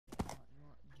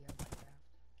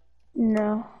No. You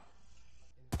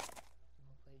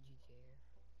wanna play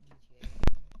GTA?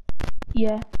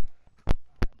 Yeah.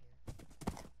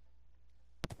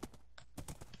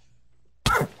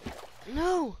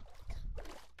 No!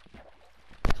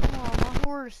 Come on, my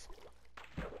horse!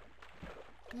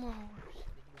 Come on, horse.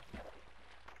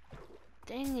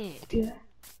 Dang it! Yeah.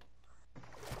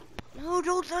 No,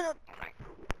 don't let it.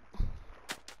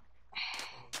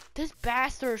 This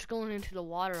bastard's going into the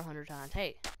water 100 times.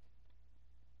 Hey.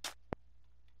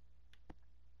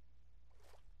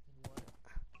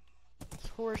 This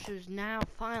horse is now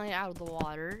finally out of the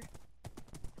water.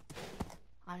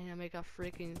 I need to make a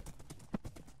freaking.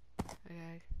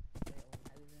 Okay.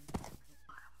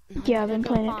 No, Yeah, I've been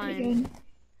go playing it find. pretty good.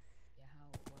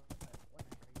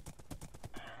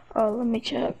 Oh, let me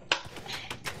check.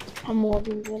 I'm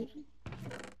logging in.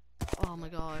 Oh my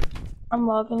god. I'm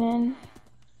logging in.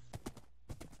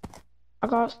 I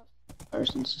got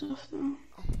stars and stuff though.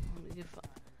 Oh, let me get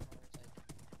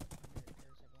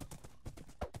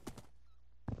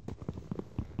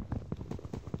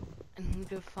I need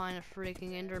to go find a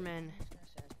freaking Enderman.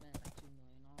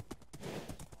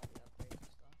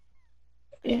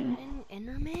 Yeah.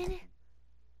 Enderman?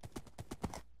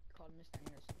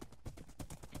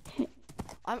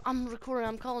 I'm recording.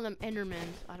 I'm calling them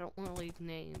Endermans. I don't want to leave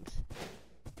names.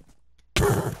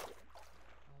 Yeah.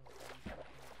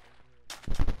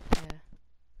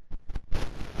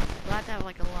 We'll have to have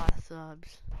like a lot of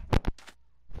subs.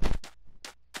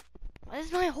 Why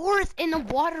is my horse in the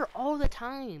water all the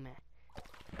time?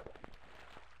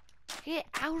 Get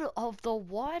out of the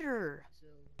water.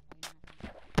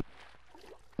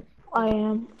 I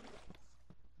am.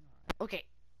 Okay.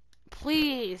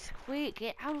 Please, quick,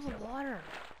 get out of the water.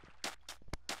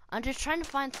 I'm just trying to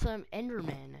find some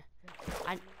Endermen.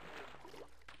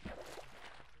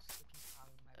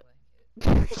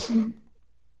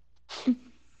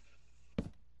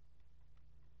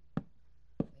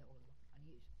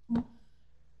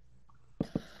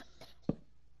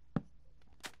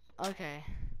 Okay.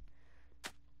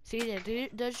 See,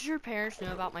 does your parents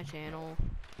know about my channel?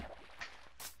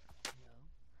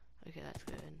 Okay, that's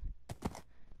good.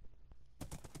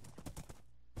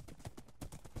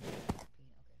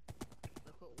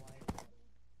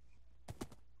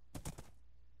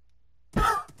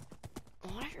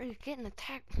 Why are you getting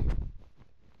attacked?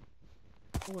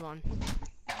 Hold on.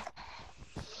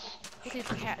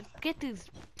 Get these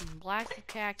black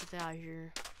cactus out of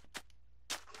here.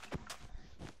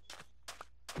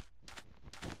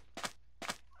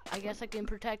 I guess I can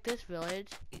protect this village.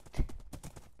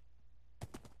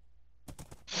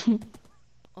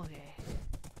 Okay.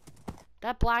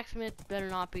 That blacksmith better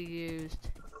not be used.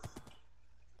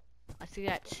 I see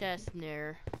that chest in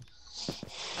there.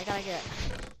 I gotta get.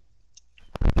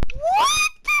 What?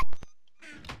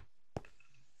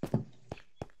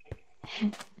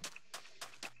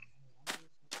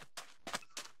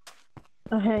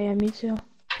 Oh, hey, yeah, me too.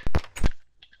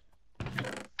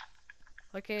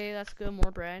 Okay, that's good.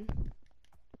 More bread.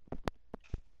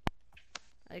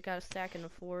 I got a stack in the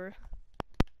floor.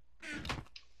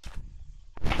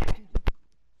 Okay,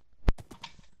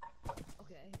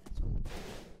 that's cool.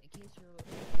 In case you're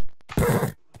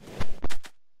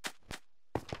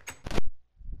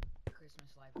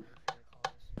Christmas library for your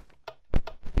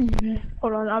college.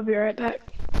 Hold on, I'll be right back.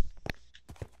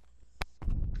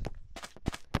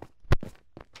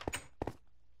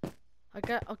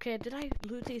 Okay, did I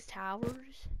loot these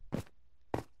towers?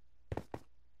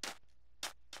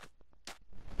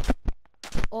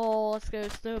 Oh, let's go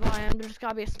snow biome. There's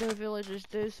gotta be a snow villages.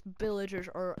 Those villagers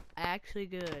are actually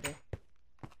good.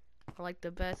 Are like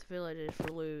the best villages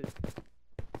for loot.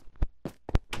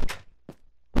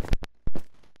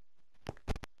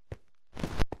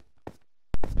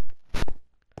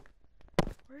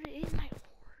 Where is my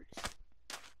horse?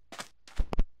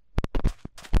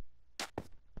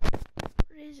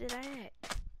 Where is it at?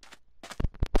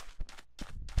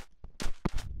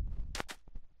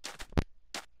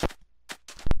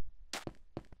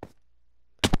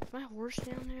 Is my horse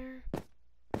down there?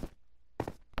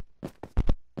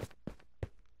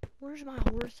 Where's my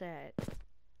horse at?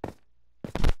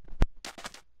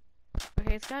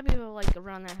 Okay, it's gotta be like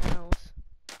around that house.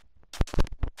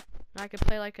 And I could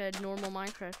play like a normal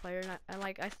Minecraft player, and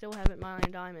I still haven't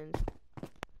mined diamonds.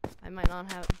 I might not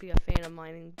be a fan of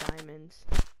mining diamonds.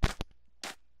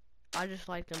 I just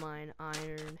like to mine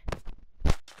iron.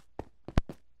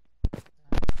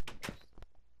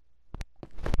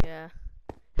 Yeah.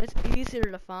 It's easier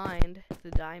to find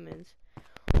the diamonds.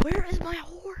 Where is my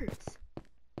horse?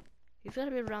 He's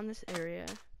gotta be around this area.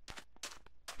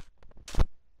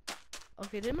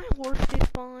 Okay, did my horse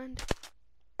despawn?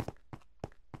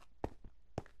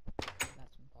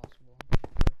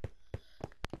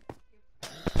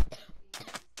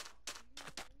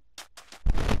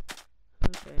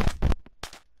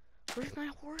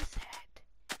 horse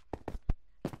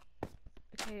at?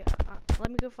 Okay, let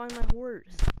me go find my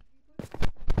horse.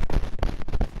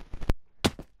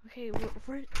 Okay,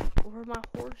 where my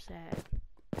horse at?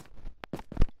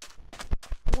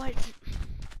 What?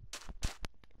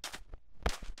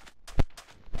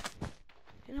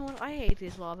 You know what? I hate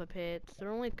these lava pits.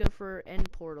 They're only good for end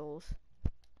portals.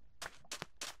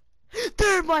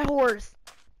 There's my horse!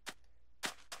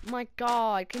 My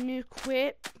god, can you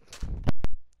quit?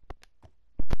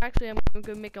 Actually, I'm gonna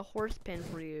go make a horse pen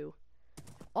for you.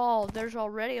 Oh, there's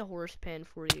already a horse pen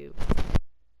for you.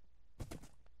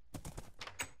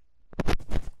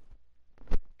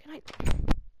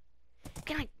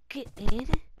 Can I get in?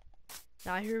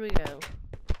 Now here we go.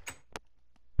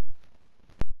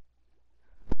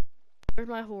 Where's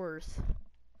my horse?